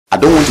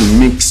don't want to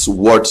mix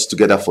words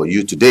together for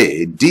you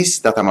today. This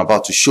that I'm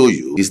about to show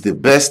you is the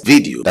best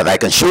video that I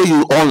can show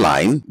you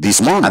online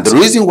this month. And the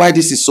reason why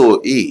this is so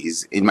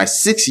is, in my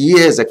 6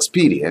 years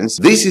experience,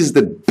 this is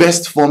the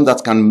best form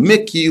that can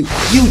make you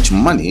huge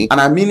money, and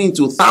I mean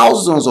into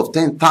thousands of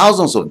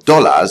thousands of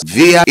dollars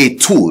via a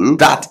tool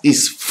that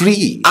is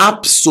free,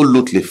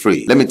 absolutely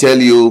free. Let me tell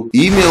you,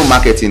 email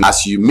marketing,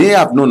 as you may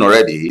have known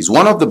already, is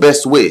one of the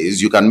best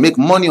ways you can make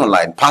money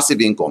online,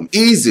 passive income,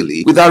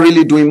 easily without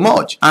really doing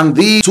much. And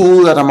the tool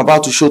that I'm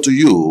about to show to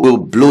you will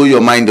blow your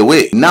mind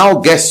away. Now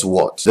guess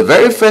what? The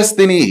very first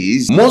thing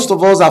is, most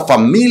of us are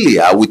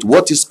familiar with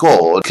what is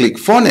called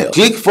Clickfunnel.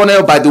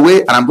 Clickfunnel, by the way,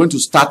 and I'm going to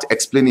start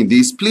explaining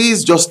this.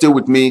 Please just stay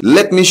with me.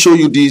 Let me show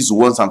you this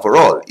once and for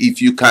all. If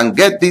you can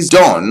get this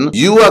done,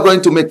 you are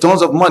going to make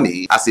tons of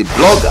money as a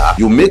blogger.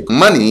 You make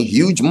money,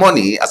 huge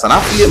money as an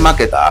affiliate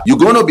marketer. You're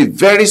going to be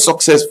very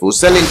successful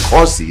selling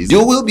courses.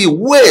 You will be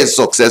way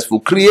successful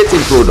creating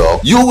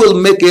products. You will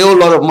make a whole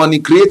lot of money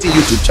creating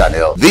YouTube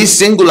channel. This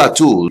singular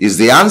tool is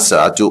the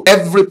answer to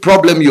every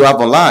problem you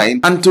have online,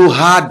 and to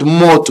add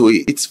more to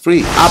it. It's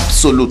free,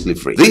 absolutely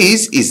free.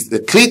 This is the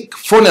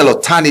Clickfunnel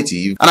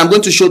alternative, and I'm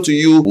going to show to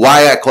you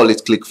why I call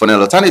it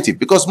Clickfunnel alternative,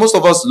 because most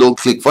of us know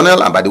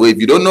Clickfunnel. And by the way, if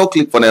you don't know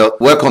Clickfunnel,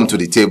 welcome to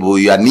the table.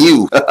 You are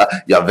new.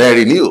 You are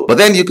very new. But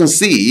then you can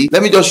see,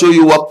 let me just show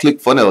you what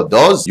Clickfunnel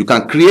does. You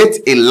can create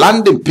a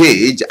landing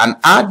page and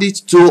add it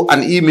to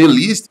an email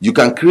list. You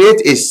can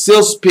create a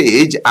sales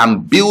page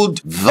and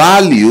build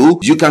value.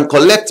 You can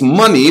collect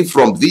money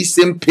from this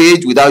same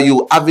page without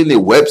you having a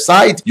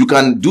website. You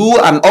can do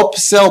an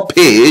upsell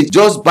page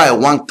just by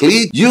one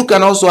click. You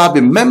can also have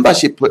a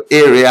membership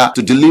area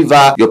to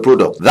deliver your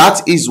product.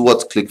 That is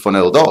what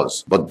Clickfunnel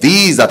does. But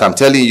these that I'm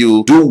telling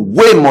you do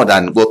way more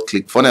than what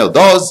Clickfunnel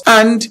does,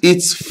 and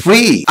it's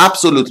free,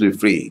 absolutely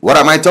free. What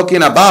am I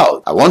talking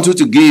about? I want you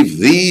to give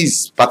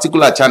this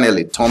particular channel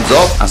a thumbs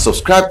up and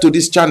subscribe to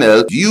this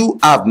channel if you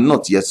have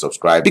not yet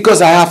subscribed,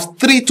 because I have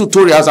 3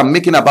 tutorials I'm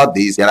making about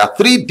this. There are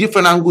 3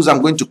 different angles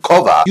I'm going to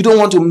cover. You don't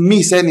want to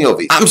miss any of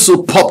it. I'm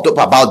so pumped up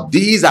about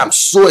this. I'm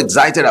so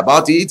excited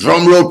about it.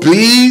 Drum roll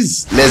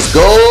please. Let's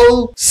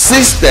go.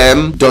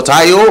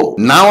 System.io.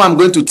 Now I'm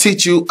going to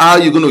teach you how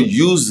you're going to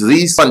use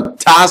this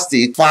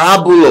fantastic,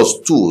 fabulous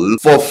tool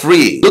for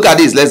free. Look at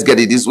this. Let's get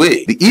it this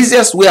way. The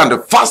easiest way and the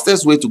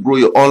fastest way to grow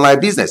your online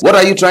business. What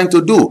are you trying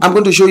to do? I'm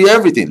going to show you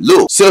everything.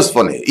 Look, sales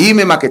funnel,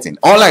 email marketing,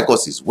 online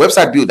courses,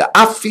 website builder,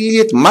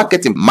 affiliate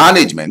marketing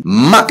management,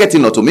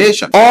 marketing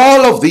automation.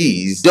 All of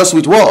these just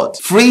with what?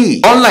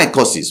 Free. Online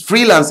courses,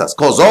 freelancers,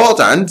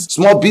 consultants,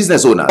 small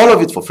business owners, all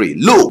of it for free.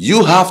 Look,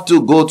 you have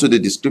to go to the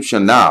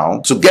description now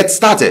to get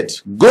started.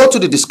 Go to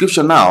the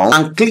description now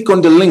and click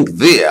on the link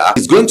there.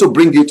 It's going to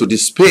bring you to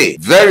this page.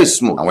 Very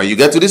smooth. And when you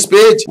get to this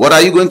page, what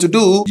are you going to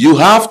do? You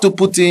have to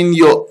put in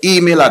your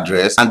email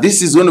address, and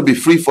this is going to be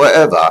free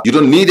forever. You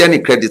don't need any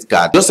credit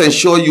card. Just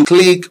ensure you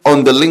click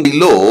on the link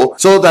below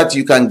so that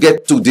you can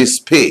get to this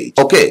page.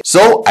 Okay,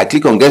 so I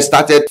click on get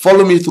started.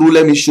 Follow me through.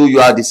 Let me show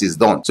you how this is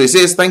done. So it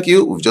says, thank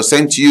you. We've just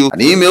sent you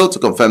an email to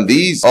confirm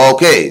these.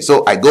 Okay,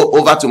 so I go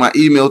over to my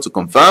email to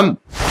confirm.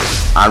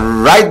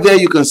 And right there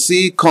you can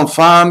see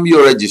confirm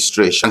your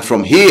registration. And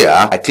from here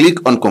I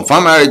click on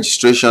confirm my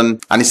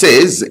registration, and it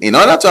says, in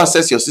order to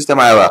access your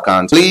System.io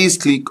account, please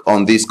click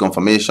on this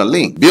confirmation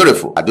link.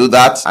 Beautiful. I do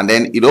that, and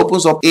then it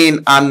opens up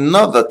in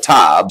another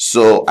tab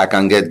so I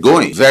can get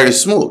going. Very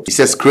smooth. It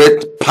says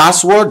create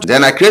password.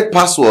 Then I create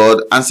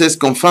password and says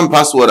confirm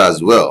password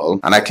as well.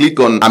 And I click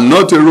on I'm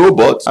not a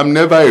robot. I'm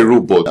never a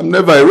robot. I'm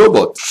never a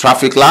robot.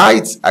 Traffic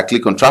lights. I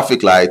click on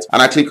traffic light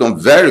and I click on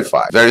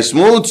verify. Very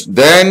smooth.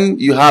 Then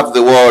you have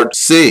the word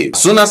save.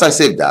 As soon as I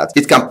save that,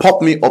 it can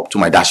pop me up to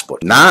my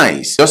dashboard.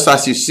 Nice. Just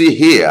as you see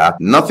here,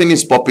 nothing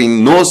is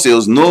popping, no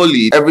sales, no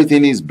lead,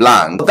 everything is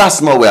blank. But that's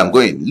not where I'm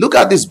going. Look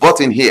at this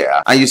button here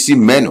and you see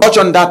menu. Touch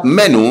on that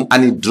menu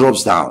and it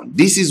drops down.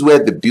 This is where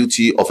the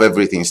beauty of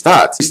everything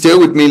starts. Stay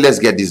with me. Let's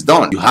get this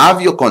done. You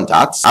have your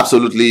contacts.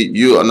 Absolutely,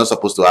 you are not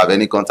supposed to have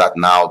any contact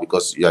now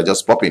because you are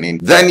just popping in.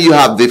 Then you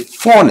have the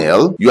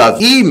funnel. You have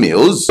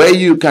emails where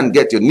you can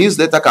get your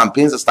newsletter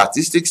campaigns and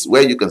statistics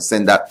where you can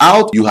send that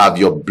out. You have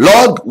your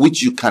blog,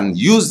 which you can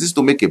use this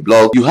to make a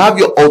blog. You have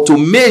your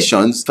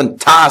automations.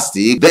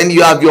 Fantastic. Then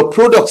you have your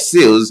product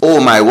sales. Oh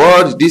my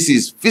word, this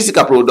is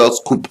physical products,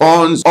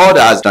 coupons,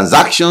 orders,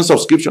 transactions,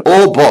 subscription.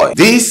 Oh boy,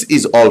 this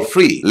is all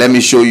free. Let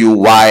me show you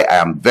why I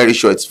am very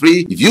sure it's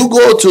free. If you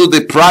go to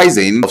the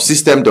pricing of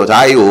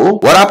System.io,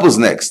 what happens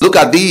next? Look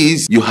at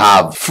these. You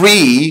have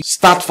free,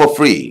 start for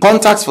free,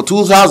 contacts for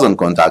 2,000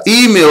 contacts,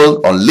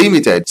 email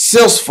unlimited,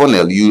 sales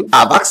funnel. You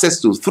have access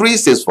to 3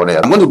 sales funnel.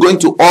 I'm going to go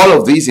into all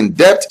of these in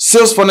depth.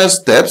 Sales funnel ClickFunnel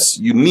steps,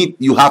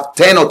 you have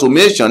 10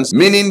 automations,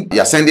 meaning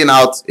you're sending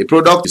out a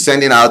product, you're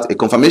sending out a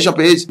confirmation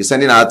page, you're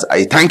sending out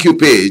a thank you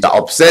page,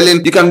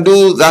 upselling. You can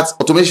do that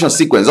automation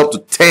sequence up to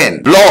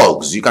 10.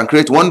 Blogs, you can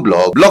create one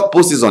blog. Blog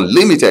post is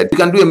unlimited. You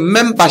can do a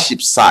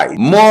membership site,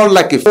 more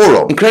like a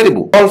forum.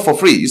 Incredible, all for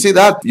free. You see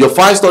that? Your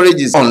file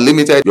storage is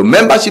unlimited. Your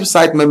membership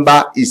site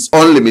member is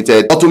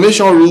unlimited.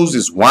 Automation rules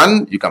is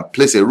one. You can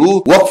place a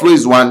rule. Workflow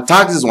is one.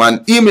 Tags is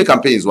one. Email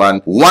campaign is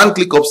one. One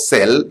click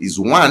upsell is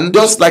one.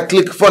 Just like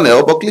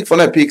ClickFunnel, but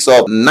ClickFunnel picks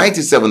up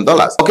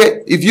 $97.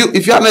 Okay,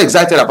 if you are not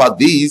excited about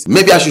these,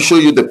 maybe I should show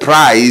you the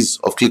price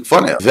of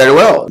ClickFunnel. Very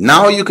well.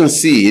 Now you can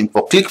see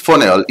for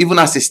ClickFunnel, even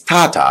as a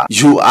starter,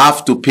 you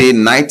have to pay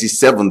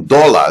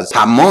 $97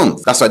 per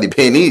month. That's what the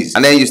pain is.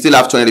 And then you still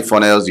have 20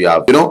 funnels. You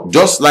have,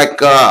 just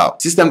like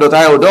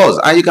System.io does,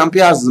 and you can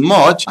pay as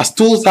much as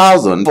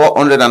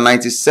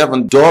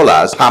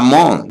 $2,497 per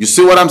month. You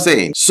see what I'm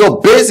saying? So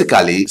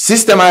basically,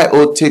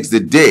 System.io takes the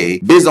day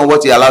based on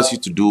what it allows you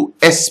to do,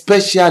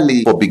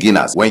 especially for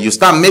beginners. When you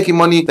start making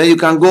money, then you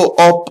can go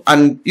up,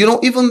 and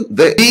even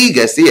the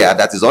biggest here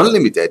that is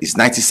unlimited is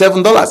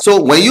 $97.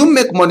 So when you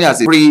make money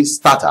as a free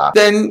starter,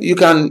 then you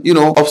can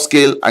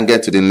upscale and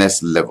get to the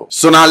next level.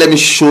 So now let me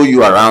show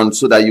you around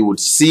so that you would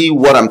see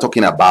what I'm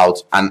talking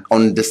about and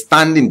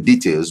understanding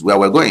details where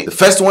we're going. The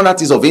first one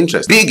that is of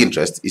interest, big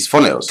interest, is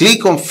funnels.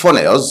 Click on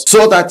funnels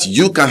so that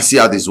you can see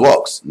how this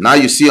works. Now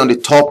you see on the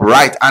top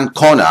right hand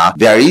corner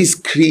there is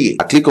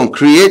create. I click on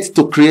create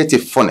to create a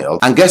funnel,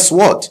 and guess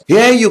what?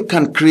 Here you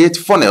can create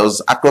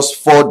funnels across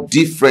 4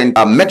 different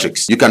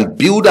metrics. You can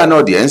build an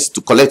audience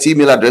to collect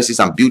email addresses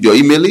and build your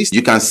email list.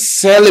 You can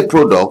sell a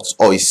product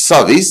or a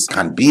service,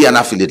 can be an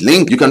affiliate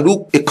link. You can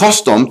do a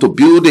custom to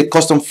build a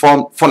custom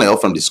funnel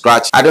from the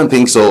scratch. I don't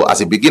think so.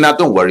 As a beginner,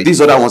 don't worry.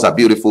 These other ones are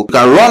beautiful. You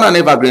can run an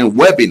evergreen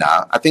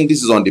webinar. I think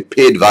this is on the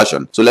paid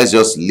version, so let's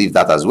just leave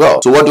that as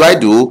well. So what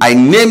do? I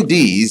name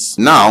these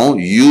now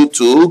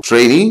YouTube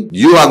training.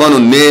 You are going to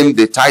name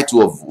the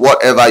title of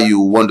whatever you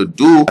want to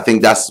do. I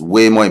think that's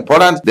way more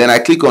important. Then I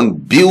click on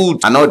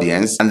build an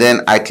audience, and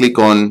then I click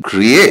on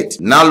create.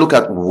 Now look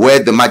at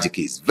where the magic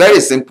is. Very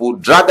simple.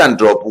 Drag and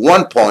drop,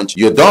 one punch,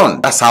 you're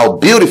done. That's how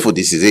beautiful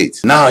this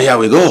is. Now here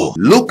we go.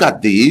 Look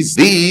at these.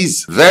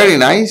 These very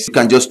nice. You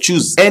can just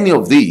choose any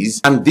of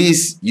these, and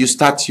this, you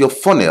start your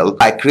funnel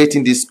by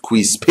creating this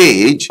quiz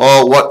page,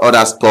 or what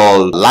others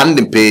call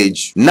landing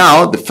page.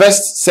 Now the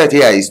first set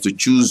here is to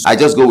choose. I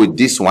just go with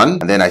this one,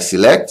 and then I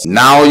select.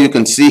 Now you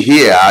can see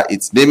here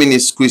it's naming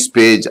its quiz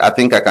page. I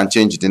think I can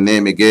change the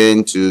name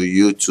again to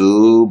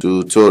YouTube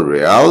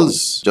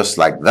tutorials, just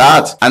like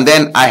that. And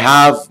then I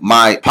have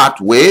my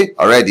pathway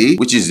already,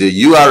 which is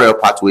the URL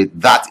pathway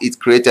that it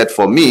created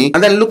for me.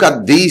 And then look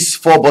at these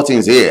 4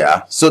 buttons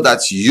here so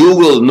that you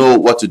will know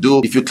what to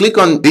do. If you click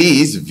on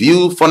these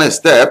view funnel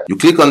step, you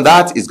click on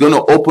that, it's going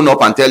to open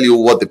up and tell you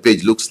what the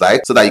page looks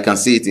like so that you can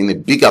see it in a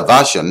bigger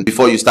version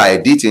before you start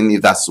editing,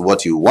 if that's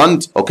what you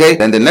want. Okay,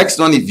 then the next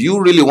one, if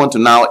you really want to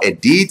now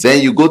edit,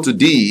 then you go to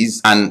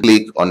these and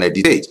click on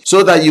edit page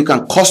so that you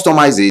can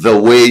customize it the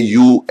way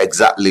you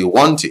exactly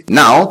want it.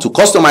 Now to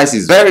customize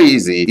is very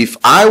easy. If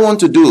I want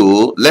to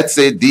do, let's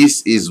say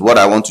this is what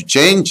I want to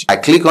change, I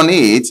click on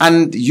it,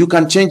 and you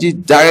can change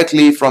it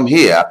directly from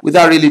here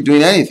without really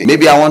doing anything.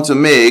 Maybe I want to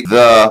make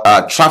the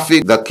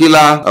traffic, the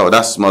killer, oh,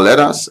 that's small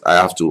letters, I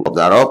have to pop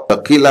that up,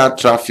 the killer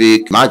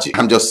traffic magic.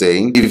 I'm just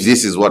saying if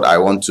this is what I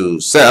want to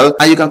sell,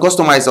 and you can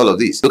customize all of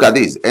this. Look at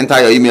this, enter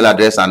your email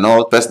address and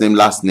all, first name,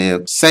 last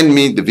name, send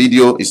me the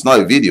video. It's not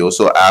a video,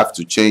 so I have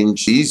to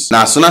change this.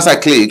 Now as soon as I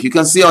click, you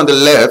can see on the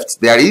left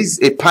there is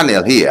a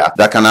panel here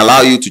that can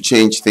allow you to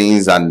change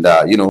things and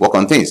work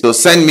on things. So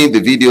send me the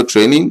video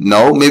training.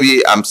 No,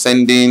 maybe I'm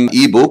sending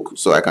ebook,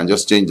 so I can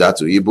just change that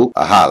to ebook,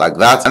 like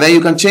that. And then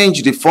you can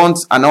change the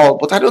fonts and all,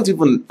 but I don't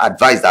even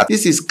advise that.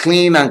 This is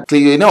clean and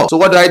clear enough. So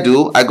what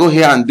do? I go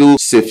here and do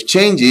save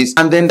changes,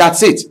 and then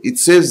that's it. It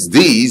saves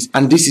these,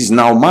 and this is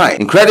now mine.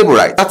 Incredible,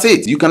 right? That's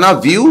it. You can now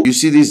view. You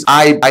see this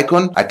eye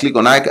icon. I click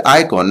on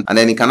icon, and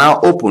then it can now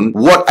open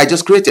what I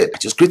just created. I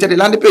just created a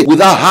landing page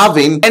without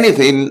having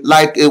anything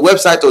like a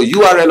website or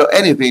URL or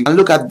anything. And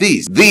look at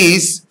this.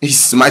 This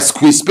is my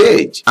squeeze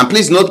page. And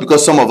please note,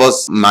 because some of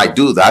us might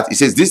do that, it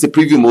says this is the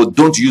preview mode.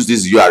 Don't use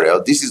this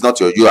URL. This is not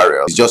your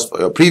URL. It's just for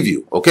your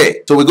preview.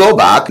 Okay. So we go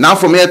back. Now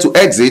from here to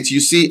exit, you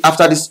see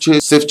after this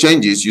save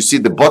changes, you see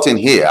the button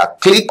here.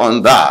 Click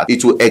on that.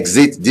 It will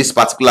exit this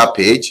particular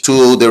page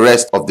to the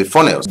rest of the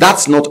funnels.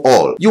 That's not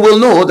all. You will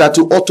know that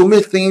to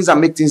automate things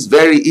and make things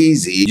very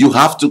easy, you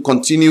have to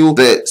continue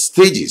the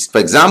stages. For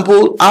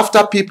example,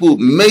 after people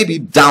maybe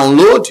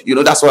download,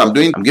 that's what I'm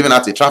doing. I'm giving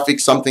out a traffic,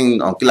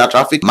 something on killer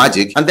traffic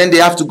magic, and then they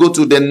have to go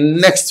to the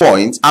next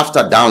point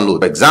after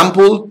download. For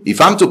example,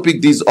 if I'm to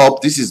pick this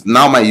up, this is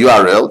now my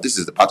URL. This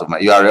is the part of my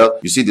URL.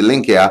 You see the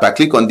link here. If I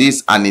click on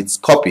this and it's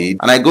copied,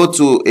 and I go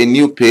to a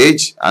new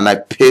page and I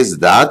paste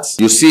that,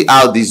 you see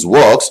how this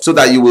works so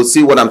that you will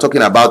see what I'm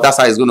talking about. That's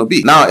how it's going to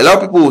be. Now, a lot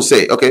of people will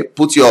say, okay,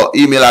 put your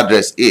email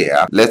address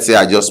here. Let's say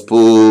I just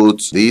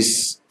put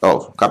this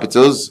Oh,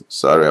 capitals.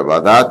 Sorry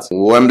about that.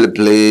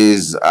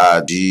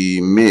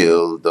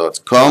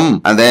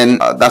 wembleyplace@gmail.com. And then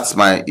that's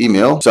my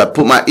email. So I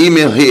put my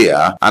email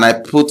here and I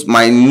put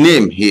my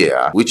name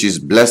here, which is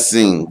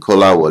Blessing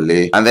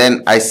Kolawole. And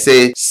then I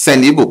say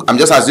send ebook. I'm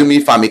just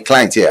assuming if I'm a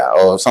client here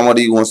or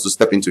somebody who wants to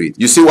step into it.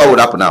 You see what would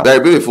happen now?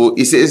 Very beautiful.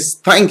 It says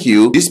thank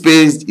you. This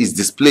page is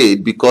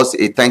displayed because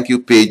a thank you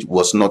page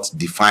was not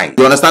defined.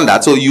 You understand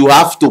that? So you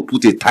have to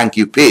put a thank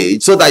you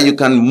page so that you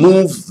can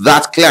move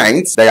that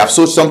client that you have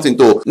sold something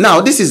to.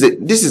 Now, this is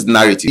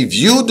narrative. If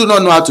you do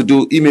not know how to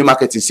do email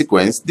marketing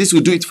sequence, this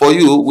will do it for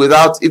you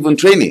without even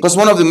training. Because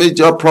one of the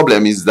major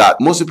problems is that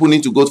most people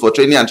need to go for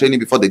training and training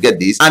before they get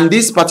this. And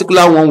this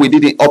particular one we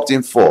didn't opt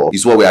in for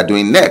is what we are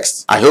doing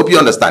next. I hope you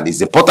understand.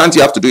 It's important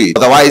you have to do it.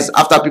 Otherwise,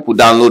 after people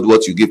download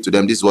what you give to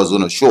them, this is what's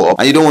going to show up.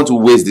 And you don't want to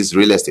waste this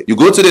real estate. You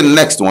go to the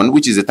next one,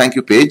 which is a thank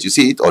you page. You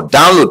see it, or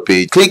download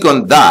page. Click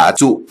on that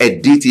to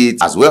edit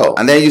it as well.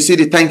 And then you see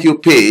the thank you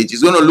page.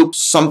 It's going to look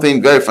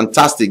something very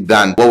fantastic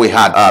than what we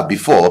had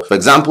before. For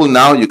example,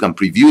 now you can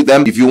preview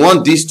them. If you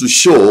want this to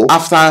show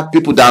after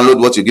people download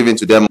what you're giving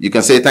to them, you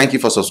can say thank you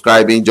for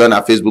subscribing, join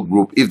our Facebook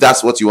group if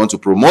that's what you want to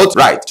promote.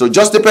 Right. So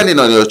just depending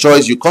on your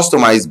choice, you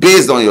customize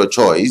based on your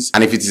choice.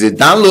 And if it is a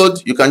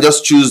download, you can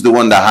just choose the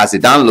one that has a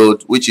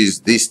download, which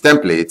is this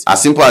template.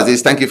 As simple as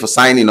this. Thank you for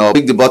signing up.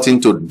 Click the button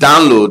to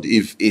download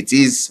if it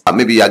is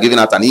maybe you are giving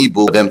out an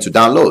ebook for them to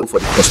download. For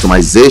the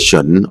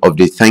customization of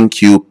the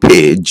thank you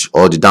page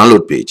or the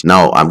download page.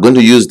 Now I'm going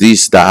to use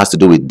this that has to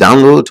do with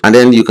download, and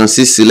then you can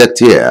see select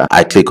here.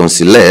 I click on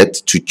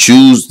select to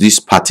choose this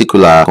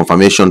particular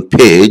confirmation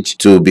page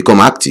to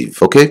become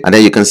active. Okay, and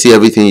then you can see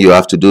everything you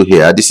have to do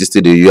here. This is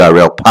still the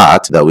URL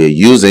part that we're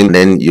using. And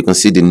then you can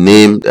see the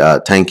name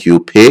thank you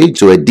page.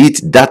 To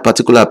edit that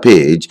particular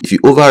page, if you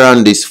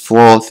overrun these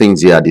 4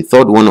 things here, the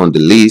third one on the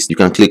list, you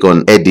can click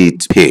on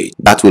edit page.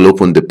 That will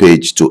open the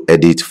page to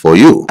edit for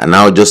you. And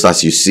now just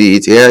as you see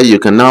it here, you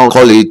can now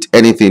call it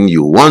anything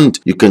you want.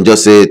 You can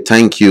just say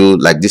thank you,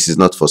 like this is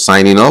not for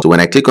signing up. So when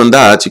I click on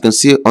that, you can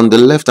see on the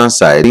left hand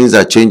side things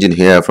are changing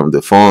here from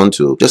the font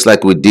to just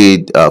like we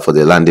did for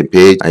the landing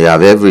page, and you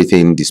have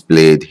everything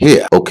displayed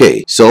here.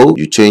 Okay, so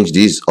you change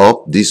this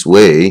up this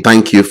way.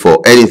 Thank you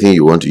for anything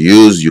you want to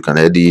use, you can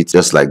edit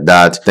just like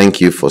that.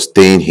 Thank you for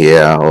staying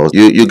here, or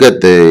you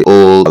get the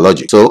whole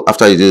logic. So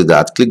after you do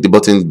that, click the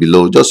button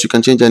below. Just you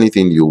can change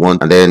anything you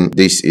want, and then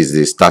this is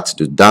the start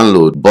to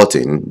download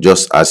button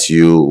just as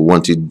you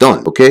want it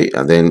done. Okay,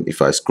 and then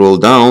if I scroll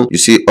down, you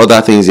see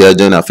other things here.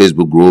 Join our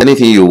Facebook group.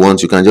 Anything you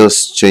want, you can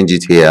just change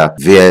it here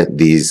via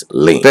this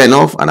link. Fair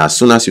enough. And as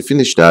soon as you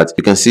finish that,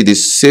 you can see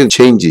this save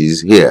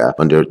changes here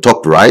on the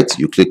top right.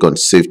 You click on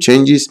save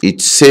changes,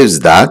 it saves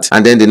that,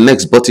 and then the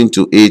next button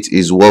to it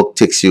is what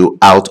takes you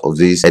out of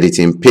this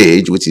editing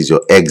page, which is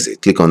your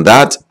exit. Click on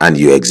that and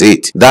you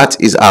exit.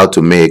 That is how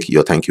to make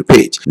your thank you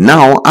page.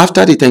 Now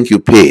after the thank you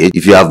page,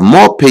 if you have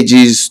more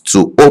pages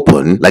to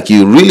open, like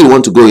you really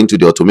want to go into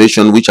the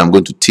automation, which I'm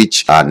going to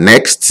teach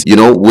next, you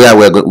know,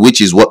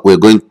 which is what we're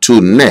going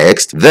to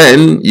next,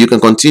 then you can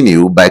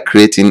continue by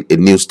creating a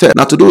new step.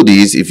 Now to do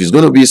this, if it's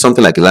going to be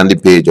something like a landing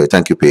page or a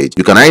thank you page,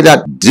 you can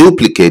either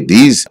duplicate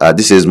these.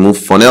 This is move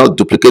funnel,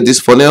 duplicate this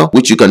funnel,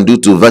 which you can do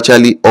to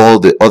virtually all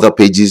the other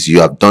pages you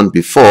have done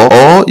before,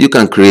 or you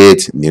can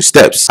create new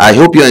steps. I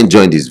hope you're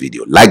enjoying this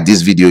video. Like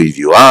this video if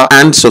you are,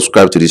 and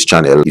subscribe to this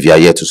channel if you are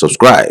yet to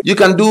subscribe. You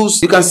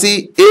can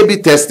see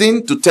A/B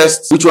testing to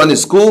test which one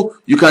is cool.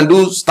 You can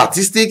do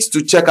statistics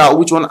to check out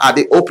which one are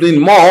they opening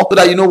more, so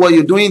that you know what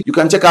you're doing. You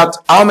can check out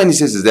how many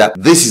sales is there.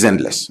 This is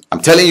endless.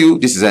 I'm telling you,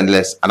 this is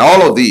endless, and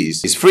all of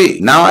these is free.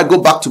 Now I go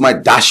back to my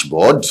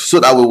dashboard so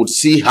that we would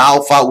see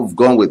how far we've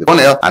gone with the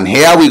funnel, and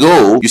here we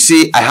go. You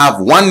see I have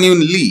one new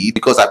lead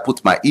because I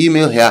put my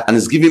email here and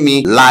it's giving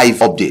me live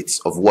updates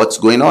of what's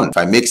going on. If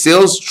I make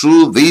sales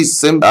through this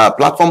same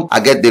platform, I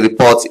get the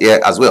reports here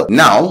as well.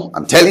 Now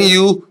I'm telling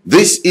you,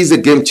 this is a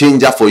game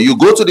changer for you.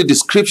 Go to the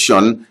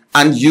description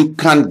and you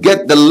can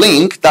get the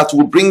link that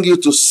will bring you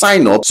to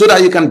sign up so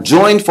that you can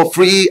join for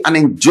free and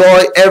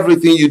enjoy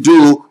everything you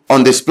do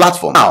on this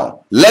platform.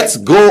 Now let's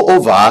go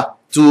over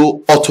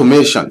to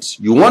automations.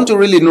 You want to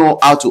really know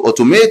how to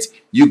automate,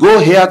 you go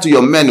here to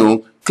your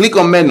menu, click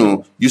on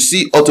menu, you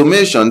see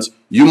automations.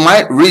 You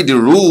might read the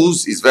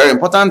rules, it's very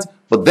important,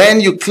 but then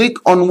you click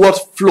on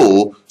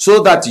workflow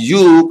so that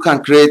you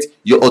can create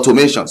your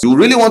automations. You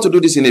really want to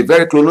do this in a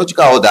very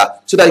chronological order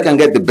so that you can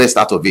get the best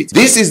out of it.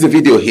 This is the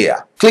video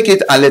here. Click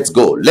it and let's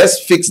go. Let's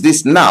fix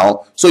this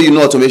now so you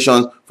know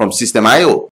automation from System.io.